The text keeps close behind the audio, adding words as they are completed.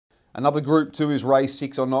Another Group 2 is race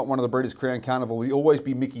 6 on night 1 of the Breeders' Crown Carnival. The Always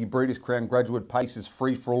Be Mickey Breeders' Crown Graduate Paces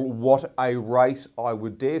Free For All. What a race, I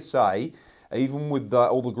would dare say, even with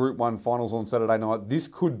all the Group 1 finals on Saturday night, this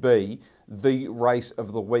could be the race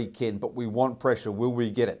of the weekend, but we want pressure. Will we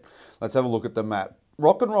get it? Let's have a look at the map.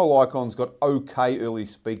 Rock and Roll Icon's got okay early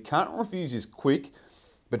speed. Can't Refuse is quick,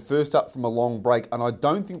 but first up from a long break, and I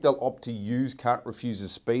don't think they'll opt to use Can't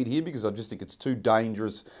Refuse's speed here because I just think it's too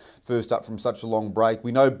dangerous first up from such a long break.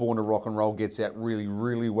 We know Born to Rock and Roll gets out really,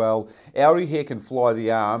 really well. Audi Hair can fly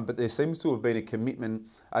the arm, but there seems to have been a commitment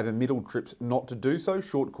over middle trips not to do so.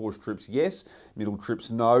 Short course trips, yes. Middle trips,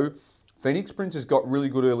 no. Phoenix Prince has got really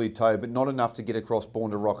good early toe, but not enough to get across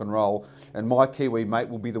Born to Rock and Roll. And My Kiwi Mate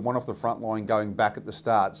will be the one off the front line going back at the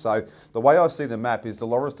start. So the way I see the map is the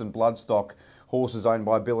Lauriston Bloodstock horses owned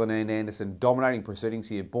by Bill and Ann Anderson dominating proceedings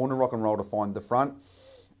here. Born to Rock and Roll to find the front.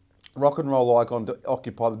 Rock and Roll Icon to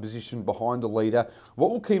occupy the position behind the leader. What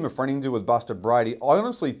will Kima Frenning do with Buster Brady? I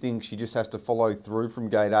honestly think she just has to follow through from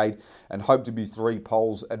gate 8 and hope to be 3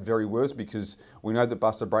 poles at very worst, because we know that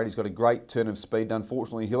Buster Brady's got a great turn of speed.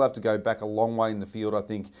 Unfortunately, he'll have to go back a long way in the field, I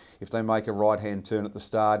think, if they make a right-hand turn at the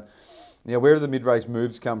start. Now, where do the mid-race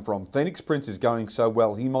moves come from? Phoenix Prince is going so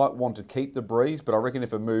well, he might want to keep the breeze, but I reckon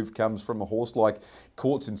if a move comes from a horse like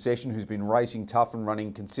Courts in Session, who's been racing tough and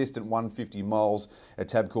running consistent 150 miles at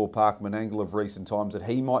Tabcorp Park, Menangle of recent times, that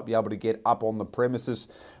he might be able to get up on the premises.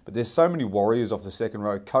 But there's so many warriors off the second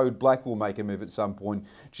row. Code Black will make a move at some point.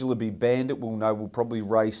 Jillaby Bandit will probably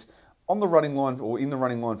race on the running line or in the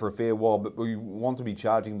running line for a fair while, but we want to be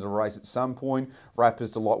charging the race at some point.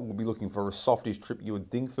 Rapper's Delight will be looking for a softish trip, you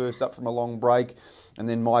would think, first up from a long break, and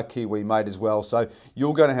then My Kiwi Mate as well. So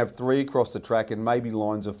you're going to have 3 across the track and maybe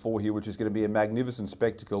lines of 4 here, which is going to be a magnificent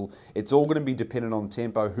spectacle. It's all going to be dependent on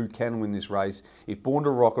tempo, who can win this race. If Born to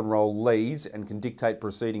Rock and Roll leads and can dictate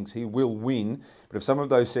proceedings, he will win. But if some of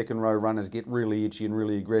those second row runners get really itchy and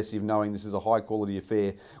really aggressive, knowing this is a high quality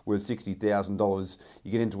affair worth $60,000,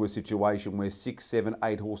 you get into a situation where 6, 7,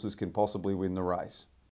 8 horses can possibly win the race.